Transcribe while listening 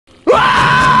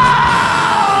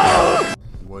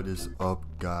What is up,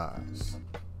 guys?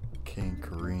 King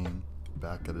Kareem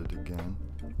back at it again.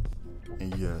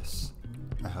 And yes,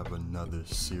 I have another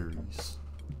series.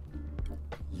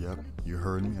 Yep, you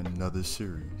heard me, another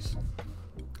series.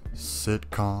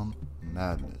 Sitcom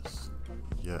Madness.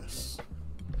 Yes,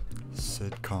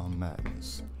 Sitcom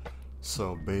Madness.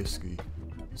 So basically,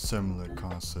 similar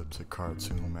concept to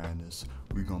Cartoon Madness,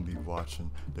 we're gonna be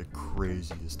watching the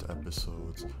craziest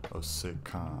episodes of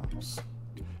sitcoms.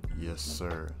 Yes,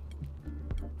 sir.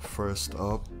 First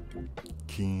up,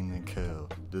 Kenan and Kel.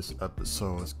 This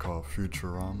episode is called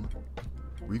Futurama.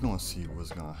 We're gonna see what's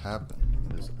gonna happen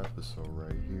in this episode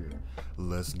right here.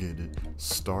 Let's get it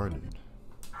started.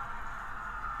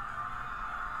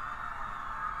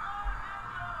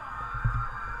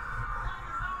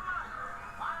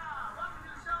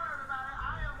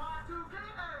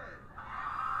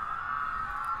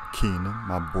 Kenan,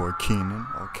 my boy Kenan,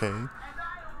 okay.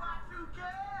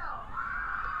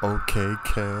 Okay,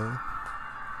 Kel.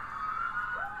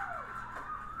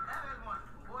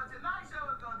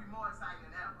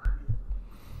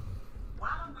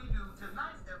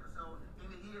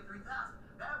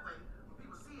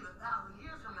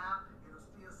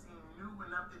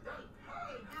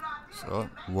 So,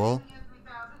 well,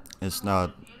 it's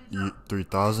not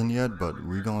 3000 yet, but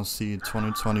we're gonna see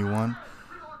 2021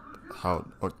 how.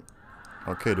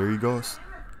 Okay, there he goes.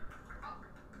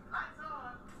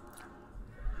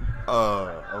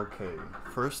 Okay.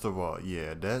 First of all,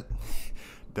 yeah,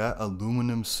 that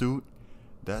aluminum suit,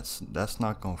 that's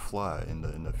not gonna fly in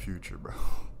the future, bro.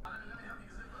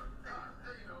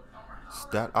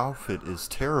 That outfit is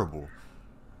terrible.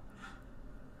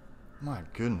 My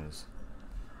goodness.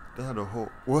 They had a whole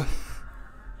what?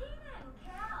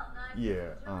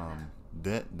 Yeah,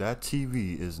 that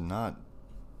TV is not.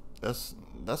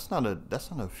 That's not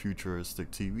a futuristic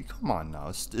TV. Come on now,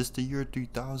 it's the year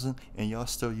 3000 and y'all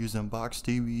still using box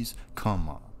TVs. Come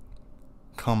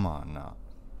on now.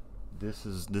 This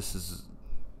is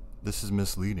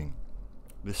misleading.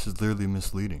 This is literally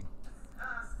misleading.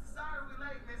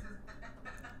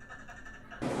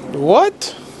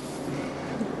 What?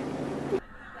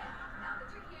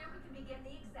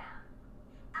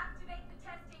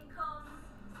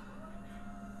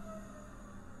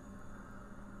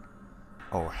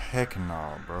 Oh, heck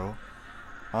no, bro.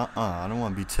 I don't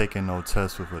want to be taking no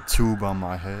test with a tube on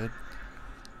my head.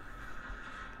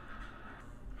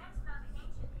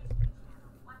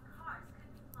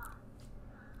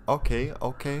 Okay.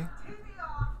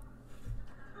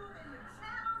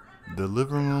 The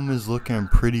living room is looking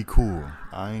pretty cool.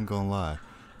 I ain't gonna lie.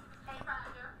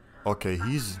 Okay,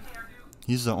 he's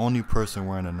the only person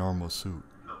wearing a normal suit.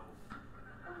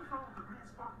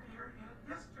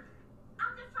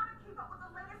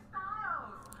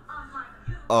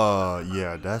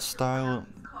 Yeah, that style.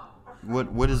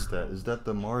 What is that? Is that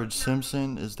the Marge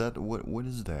Simpson? Is that what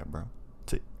is that, bro?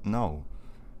 No.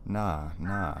 Nah.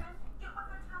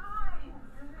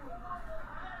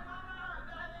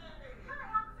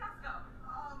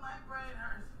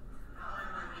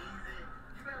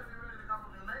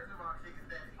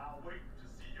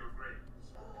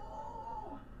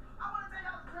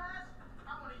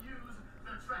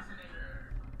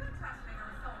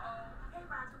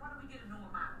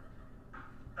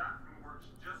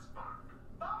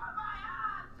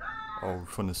 Oh, we're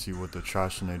finna see what the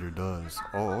Trashinator does.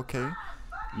 Oh, okay.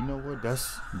 You know what?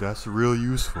 That's real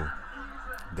useful.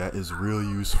 That is real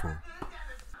useful.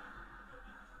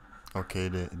 Okay,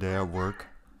 they at work.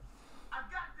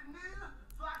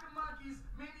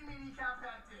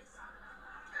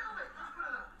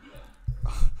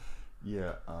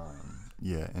 Yeah.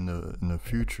 In the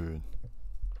future,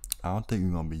 I don't think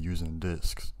we're gonna be using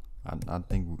discs. I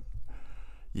think,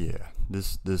 yeah.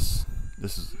 This is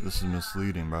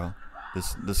misleading, bro.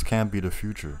 This can't be the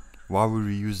future. Why would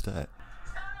we use that?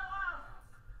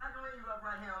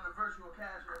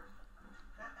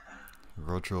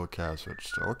 Virtual cash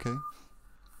register. Okay.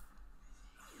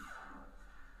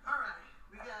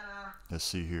 Let's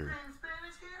see here.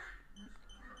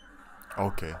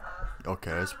 Okay,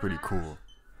 that's pretty cool.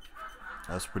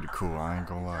 I ain't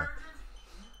gonna lie.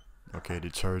 Okay,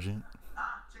 detergent.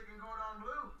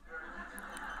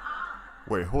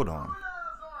 Wait, hold on.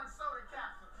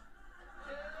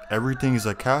 Everything is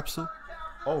a capsule?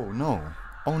 Oh no,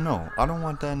 I don't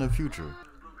want that in the future.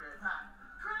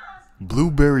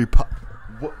 Blueberry pop.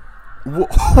 What?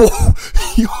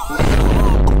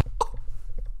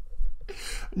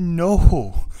 No.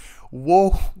 Whoa,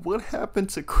 what happened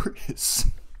to Chris?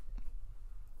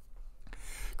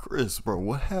 Bro,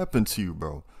 what happened to you,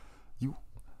 bro?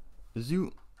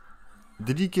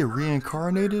 Did he get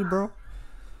reincarnated, bro?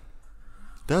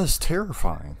 That's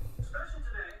terrifying.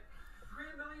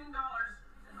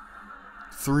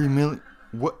 3 million.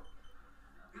 What?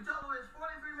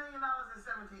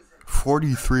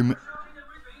 43 million.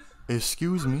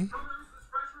 Excuse me.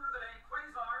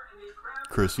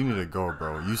 Chris, you need to go,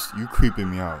 bro. You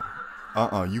creeping me out.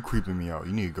 You creeping me out.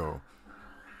 You need to go.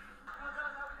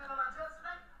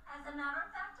 As a matter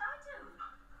of fact, I do.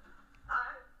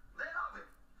 Alright, lay it on me.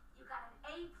 You got an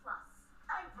A+.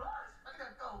 A+? Look at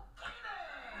that go.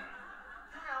 Kenan!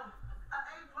 Damn, an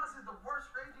A+ is the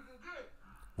worst grade you can get.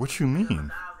 What you mean?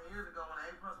 1,000 years ago when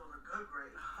an A+ was a good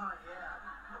grade. Oh, yeah.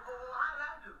 Well, how did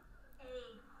I do?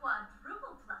 A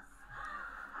quadruple plus.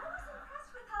 I was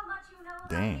impressed with how much you know.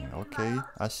 Dang, okay.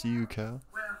 I see you, Kel.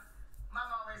 Well,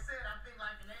 Mama always said I think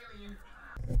like an alien.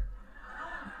 Man,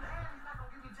 he's not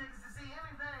gonna give me tickets to see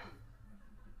anything.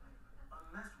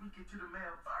 Unless we get to the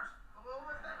mail first. Well,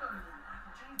 what's that gonna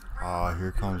do? Ah,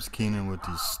 here comes Kenan with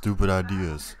these stupid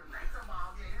ideas.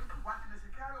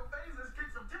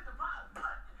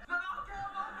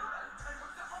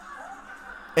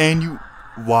 And you,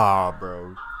 wow,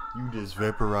 bro, you just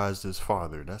vaporized his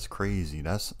father. That's crazy.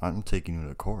 I'm taking you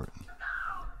to court.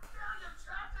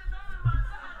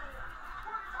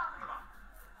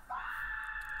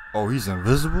 Oh, he's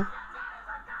invisible?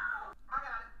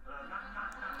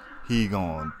 He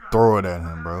gonna throw it at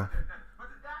him, bro.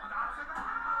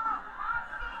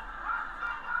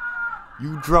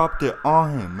 You dropped it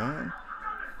on him, man.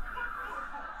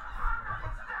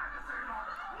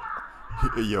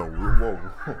 Yo, whoa.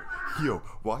 Yo,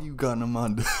 why you got him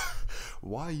on the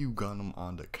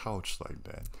couch like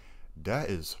that? That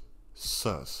is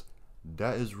sus.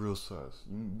 That is real sus.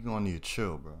 You gonna need to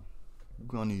chill, bro. You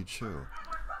gonna need to chill.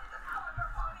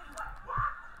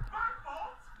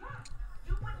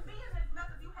 You wouldn't be in this mess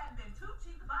if you hadn't been too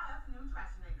cheap to buy us a new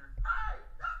trashinator. Hey,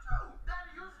 that's true.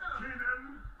 Daddy, you should.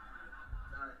 Kenan.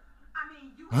 Sorry. I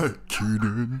mean, you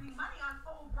Kenan. money on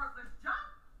old worthless junk.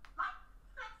 Like,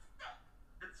 fix it.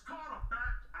 It's called a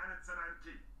bat and it's an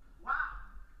antique. Wow.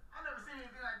 I never seen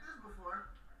anything like this before.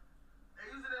 They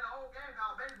use it in an old game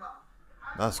called baseball.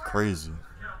 That's crazy.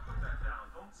 Kel, put that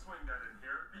down. Don't swing that in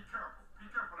here. Be careful. Be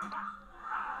careful now.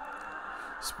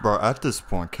 Bro, at this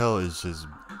point, Kel is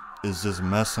just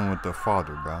messing with the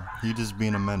father, bro. He just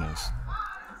being a menace.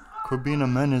 Quit being a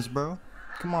menace, bro.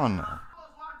 Come on now.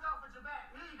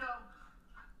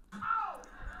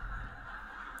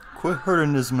 Quit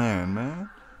hurting this man.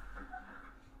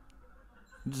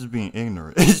 You're just being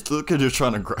ignorant. Look at her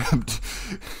trying to grab.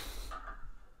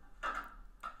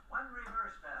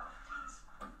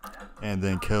 And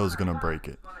then Kel's gonna break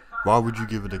it. Why would you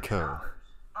give it to Kel?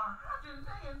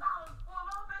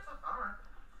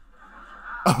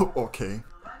 Oh, okay.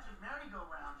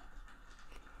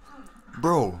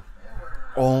 Bro.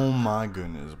 Oh my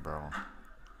goodness, bro.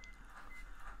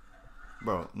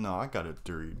 Bro, no, I got a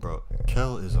theory, bro.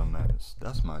 Kel is a menace.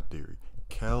 That's my theory.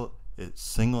 Kel, it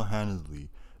single-handedly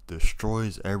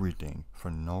destroys everything for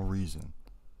no reason.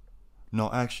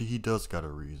 No, actually, he does got a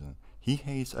reason. He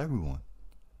hates everyone.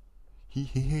 He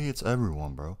hates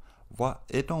everyone, bro. Why?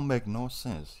 It don't make no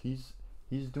sense. He's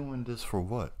doing this for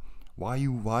what? Why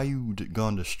you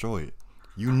gonna destroy it?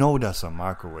 You know that's a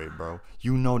microwave, bro.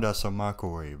 You know that's a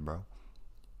microwave, bro.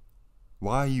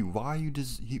 Why'd you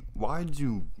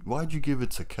give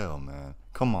it to Kel, man?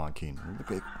 Come on, Kenan.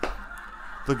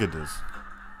 Look at this.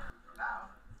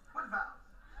 What valve?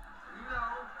 You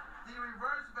know, the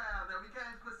reverse valve that we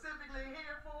came specifically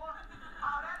here for.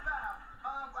 Oh, that valve.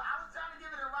 I was trying to give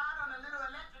it a ride on a little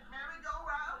electric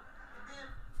merry-go-round, and then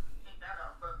pick that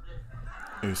up.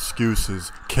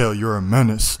 Excuses, Kel. You're a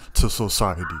menace to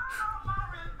society.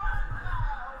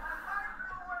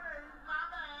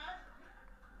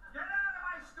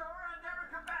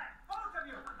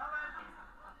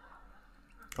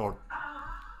 Oh.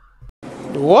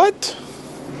 What?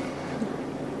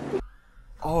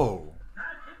 Oh.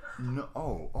 No.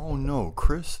 Oh no,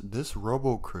 Chris. This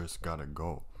Robo Chris gotta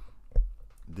go.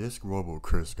 You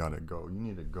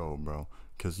need to go, bro.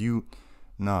 Cause you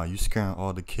scaring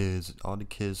all the kids. All the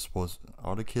kids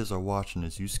are watching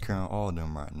this. You scaring all of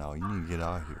them right now. You need to get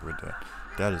out of here with that.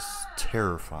 That is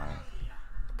terrifying.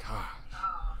 Gosh.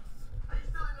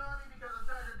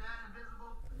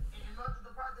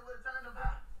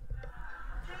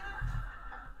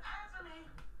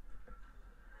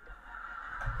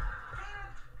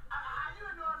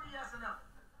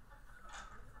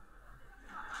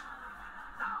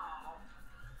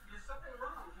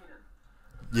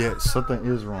 Yeah, something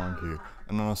is wrong here.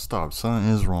 No, stop. Something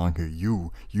is wrong here.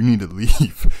 You need to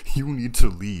leave. You need to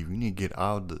leave. You need to get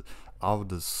out of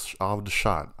the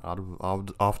shot,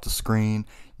 off the screen.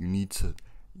 You need to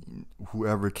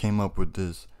whoever came up with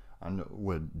this, I know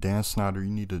what Dan Snyder. You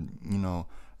need to,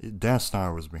 Dan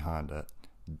Snyder was behind that.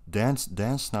 Dan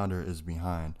Snyder is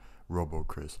behind Robo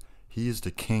Chris. He is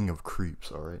the king of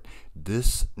creeps. All right,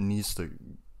 this needs to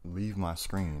leave my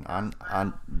screen.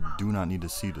 I do not need to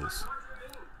see this.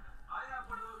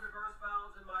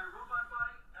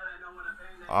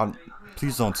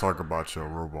 Please don't talk about your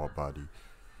robot body.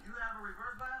 You have a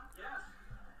reverse valve? Yes.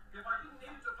 If I didn't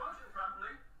need it to function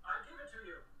properly, I'd give it to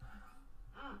you.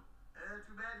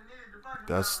 Too bad you needed to function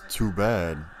That's properly. too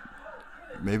bad.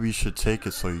 Maybe you should take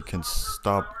it so you can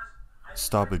stop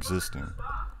existing.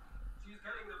 She's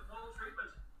getting the full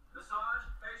treatment. Massage,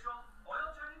 facial,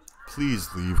 oil change. Please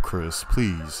leave, Chris.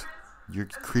 Please. You're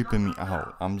creeping me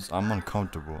out. I'm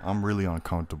uncomfortable. I'm really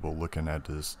uncomfortable looking at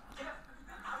this.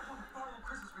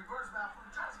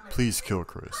 Please kill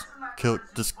Chris.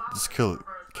 Just kill it.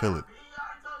 Kill it. He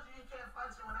already told you he can't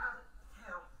function without it.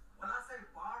 Hell, when I say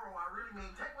borrow, I really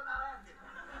mean take without asking.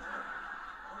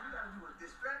 All you gotta do is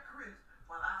distract Chris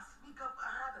while I sneak up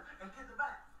behind him and get the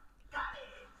back. Got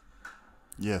it.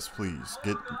 Yes, please.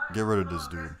 Get rid of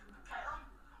this dude. Oh, yeah.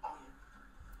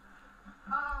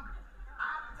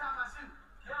 I have to tie my shoe.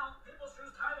 Hell, people's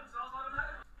shoes tie themselves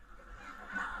automatically.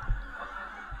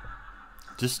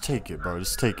 Just take it, bro.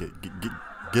 Just take it.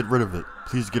 Get rid of it.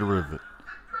 Please get rid of it.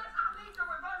 Chris, I need your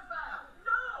reverse valve.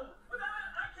 No! Without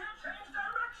it, I can't change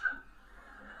direction.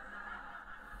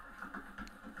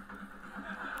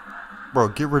 Bro,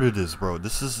 get rid of this, bro.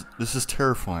 This is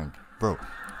terrifying. Bro,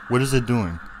 what is it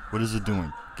doing? What is it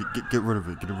doing? Get rid of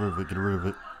it. Get rid of it. Get rid of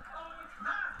it.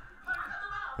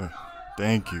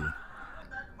 Thank you.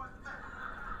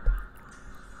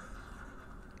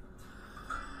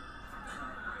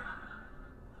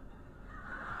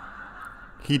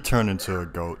 He turned into a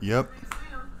goat. Yep.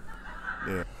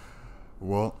 Yeah.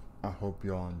 Well, I hope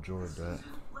y'all enjoyed that.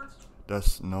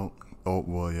 Oh,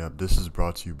 well, yeah. This is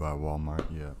brought to you by Walmart.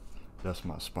 Yeah. That's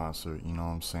my sponsor. You know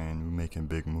what I'm saying? We're making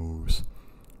big moves.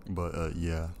 But,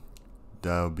 yeah.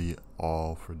 That'll be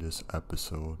all for this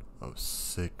episode of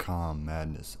Sitcom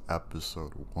Madness,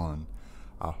 episode 1.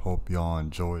 I hope y'all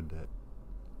enjoyed that.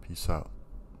 Peace out.